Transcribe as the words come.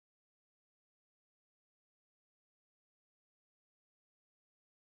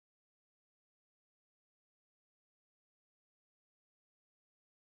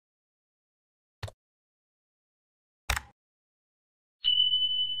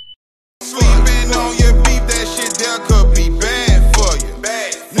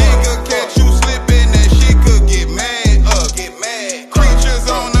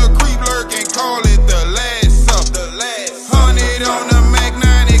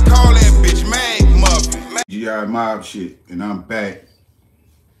GI Mob shit, and I'm back.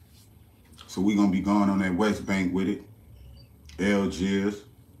 So we gonna be going on that West Bank with it. Algiers.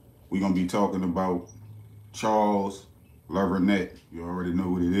 We gonna be talking about Charles Larvinette. You already know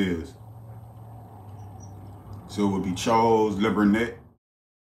what it is. So it would be Charles Larvinette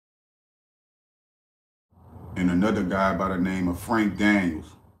and another guy by the name of Frank Daniels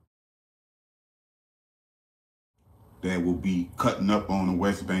that will be cutting up on the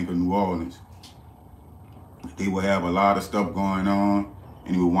West Bank of New Orleans. They will have a lot of stuff going on,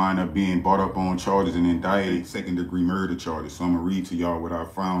 and he will wind up being brought up on charges and indicted, second-degree murder charges. So I'm going to read to y'all what I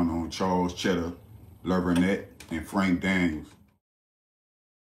found on Charles Cheddar, Larvinette, and Frank Daniels.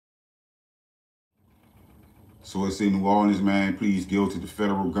 So it said New Orleans man pleads guilty to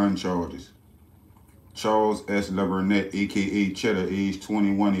federal gun charges. Charles S. Larvinette, a.k.a. Cheddar, age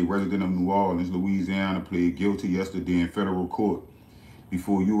 21, a resident of New Orleans, Louisiana, pleaded guilty yesterday in federal court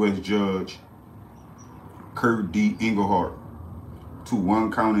before U.S. Judge Kurt D. Engelhardt to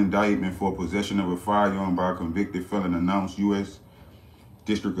one-count indictment for possession of a firearm by a convicted felon, announced U.S.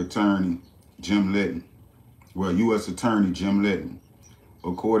 District Attorney Jim Letton. U.S. Attorney Jim Letton.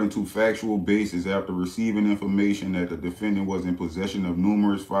 According to factual basis, after receiving information that the defendant was in possession of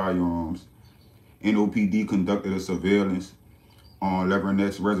numerous firearms, NOPD conducted a surveillance on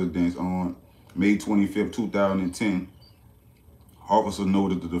Larvinette's residence on May 25, 2010. Officer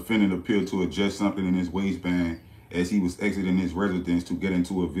noted the defendant appeared to adjust something in his waistband as he was exiting his residence to get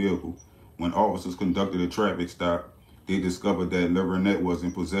into a vehicle. When officers conducted a traffic stop, they discovered that Larvinette was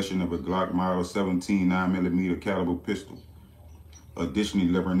in possession of a Glock Model 17 9mm caliber pistol. Additionally,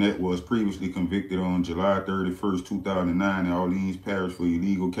 Larvinette was previously convicted on July 31, 2009 in Orleans Parish for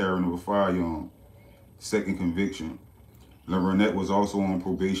illegal carrying of a firearm. Second conviction. Larvinette was also on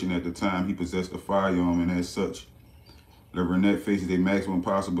probation at the time he possessed a firearm, and as such, Larvinette faces a maximum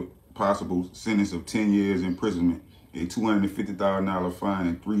possible sentence of 10 years imprisonment, a $250,000 fine,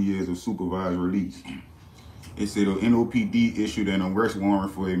 and 3 years of supervised release. It said the NOPD issued an arrest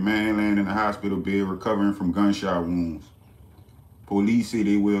warrant for a man laying in a hospital bed recovering from gunshot wounds. Police say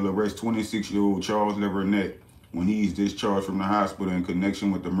they will arrest 26-year-old Charles Larvinette when he is discharged from the hospital in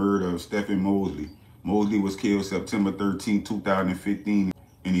connection with the murder of Stephen Mosley. Mosley was killed September 13, 2015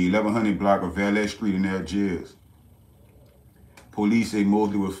 in the 1100 block of Valette Street in Algiers. Police say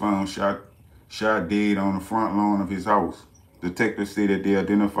Mosley was found shot dead on the front lawn of his house. Detectives say that they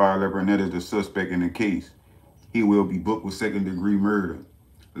identified Larvinette as the suspect in the case. He will be booked with second-degree murder.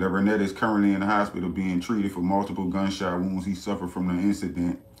 Larvinette is currently in the hospital being treated for multiple gunshot wounds he suffered from the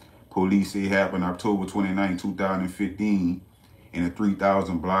incident. Police say happened October 29, 2015 in the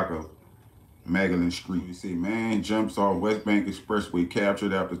 3000 block of Magdalene Street. They say man jumps off West Bank Expressway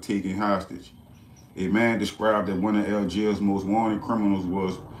captured after taking hostage. A man described that one of Algiers' most wanted criminals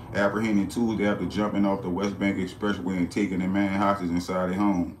was apprehended Tuesday after jumping off the West Bank Expressway and taking a man hostage inside a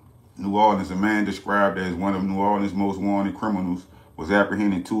home. New Orleans, a man described as one of New Orleans' most wanted criminals was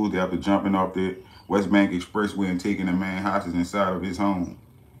apprehended Tuesday after jumping off the West Bank Expressway and taking a man hostage inside of his home.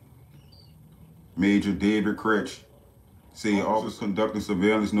 Major David Kretsch said officers conducting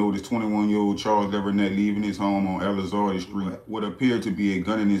surveillance noticed 21-year-old Charles Larvinette leaving his home on Elizalde Street with what appeared to be a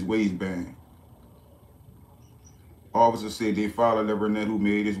gun in his waistband. Officers said they followed Larvinette, who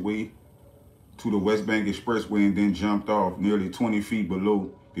made his way to the West Bank Expressway and then jumped off nearly 20 feet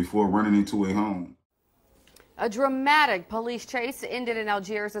below before running into a home. A dramatic police chase ended in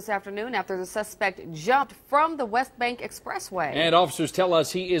Algiers this afternoon after the suspect jumped from the West Bank Expressway. And officers tell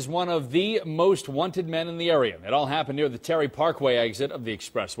us he is one of the most wanted men in the area. It all happened near the Terry Parkway exit of the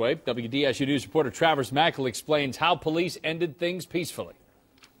expressway. WDSU News reporter Travers Mackel explains how police ended things peacefully.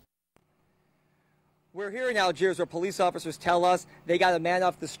 We're here in Algiers where police officers tell us they got a man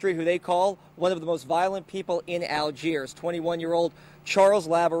off the street who they call one of the most violent people in Algiers, 21-year-old Charles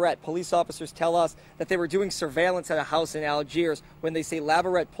Larvinette. Police officers tell us that they were doing surveillance at a house in Algiers when they say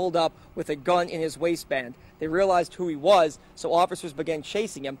Larvinette pulled up with a gun in his waistband. They realized who he was, so officers began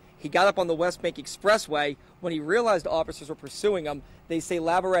chasing him. He got up on the West Bank Expressway. When he realized officers were pursuing him, they say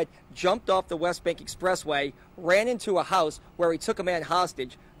Larvinette jumped off the West Bank Expressway, ran into a house where he took a man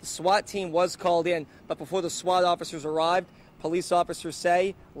hostage. The SWAT team was called in, but before the SWAT officers arrived, police officers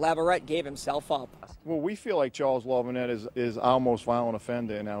say Larvinette gave himself up. Well, we feel like Charles Larvinette is our most violent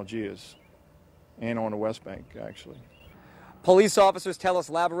offender in Algiers and on the West Bank, actually. Police officers tell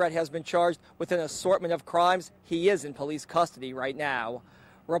us Larvinette has been charged with an assortment of crimes. He is in police custody right now.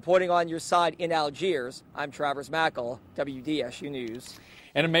 Reporting on your side in Algiers, I'm Travers Mackel, WDSU News.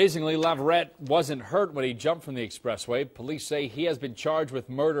 And amazingly, Larvinette wasn't hurt when he jumped from the expressway. Police say he has been charged with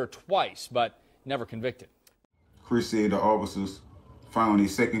murder twice, but never convicted. Chris said the officers found a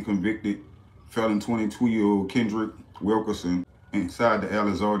second convicted felon 22-year-old Kendrick Wilkerson inside the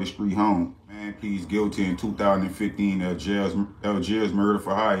Elizalde Street home. Man pleads guilty in 2015 Algiers murder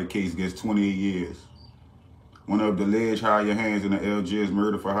for hire case gets 28 years. One of the alleged higher hands in the Algiers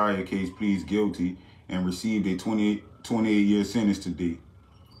murder for hire case pleads guilty and received a 28-year sentence today.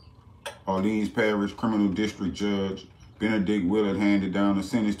 Orleans Parish Criminal District Judge Benedict Willard handed down a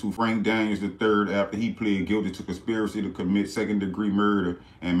sentence to Frank Daniels III after he pled guilty to conspiracy to commit second-degree murder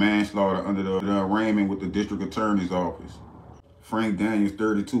and manslaughter under the arraignment with the district attorney's office. Frank Daniels,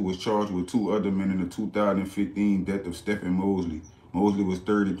 32, was charged with 2 other men in the 2015 death of Stephen Mosley. Mosley was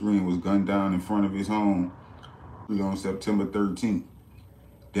 33 and was gunned down in front of his home on September 13th.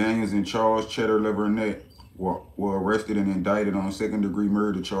 Daniels and Charles Cheddar Larvinette were arrested and indicted on second-degree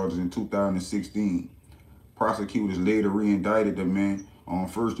murder charges in 2016. Prosecutors later re-indicted the men on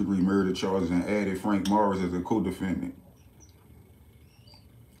first-degree murder charges and added Frank Morris as a co-defendant.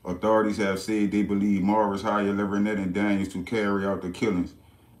 Authorities have said they believe Morris hired Larvinette and Daniels to carry out the killings.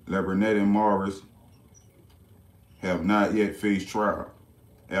 Larvinette and Morris have not yet faced trial.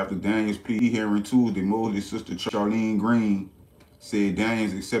 After Daniels' plea hearing Tuesday, Mosley's sister Charlene Green said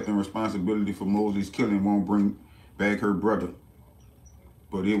Daniels accepting responsibility for Mosley's killing won't bring back her brother,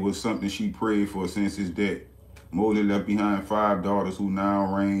 but it was something she prayed for since his death. Mosley left behind 5 daughters who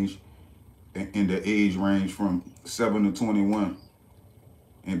now range in the age range from 7 to 21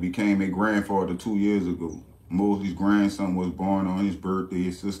 and became a grandfather 2 years ago. Mosley's grandson was born on his birthday.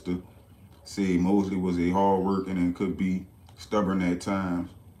 His sister said Mosley was a hard-working and could be stubborn at times,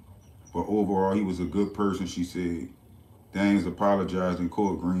 but overall he was a good person, she said. Daniels apologized in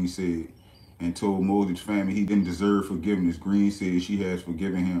court, Green said, and told Mosley's family he didn't deserve forgiveness. Green said she has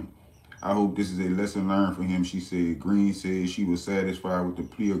forgiven him. I hope this is a lesson learned for him, she said. Green said she was satisfied with the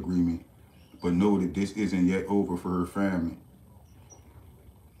plea agreement, but noted this isn't yet over for her family.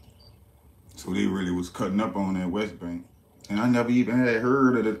 So they really was cutting up on that West Bank. And I never even had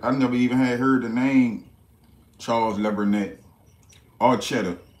heard the name Charles Larvinette or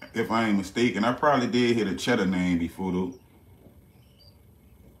Cheddar, if I ain't mistaken. I probably did hear the Cheddar name before though.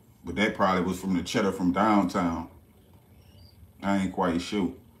 But that probably was from the Cheddar from downtown. I ain't quite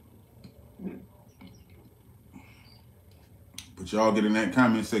sure. But y'all get in that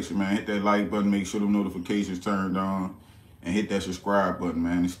comment section, man. Hit that like button, make sure the notifications turned on, and hit that subscribe button,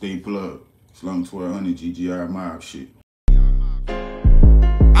 man, and stay plugged. Slum 1200 GGI Mob shit.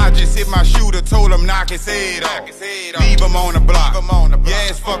 I just hit my shooter, told him knock his head off. Leave him on the block.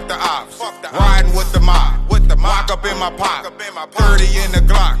 Yes, fuck the ops. Riding with the mob. Walk up in my pop. 30 in the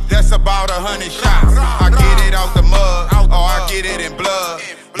Glock. That's about 100 shots. I get it out the mud, or I get it in blood.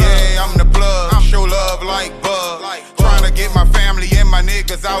 Yeah, I'm the plug. Show love like Bug. Trying to get my family and my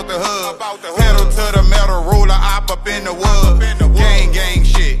niggas out the hood. Pedal to the metal, roller up in the wood. Gang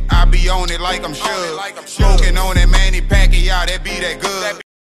shit. I be on it like I'm sure. Smoking on it, Manny Pacquiao, that be that good.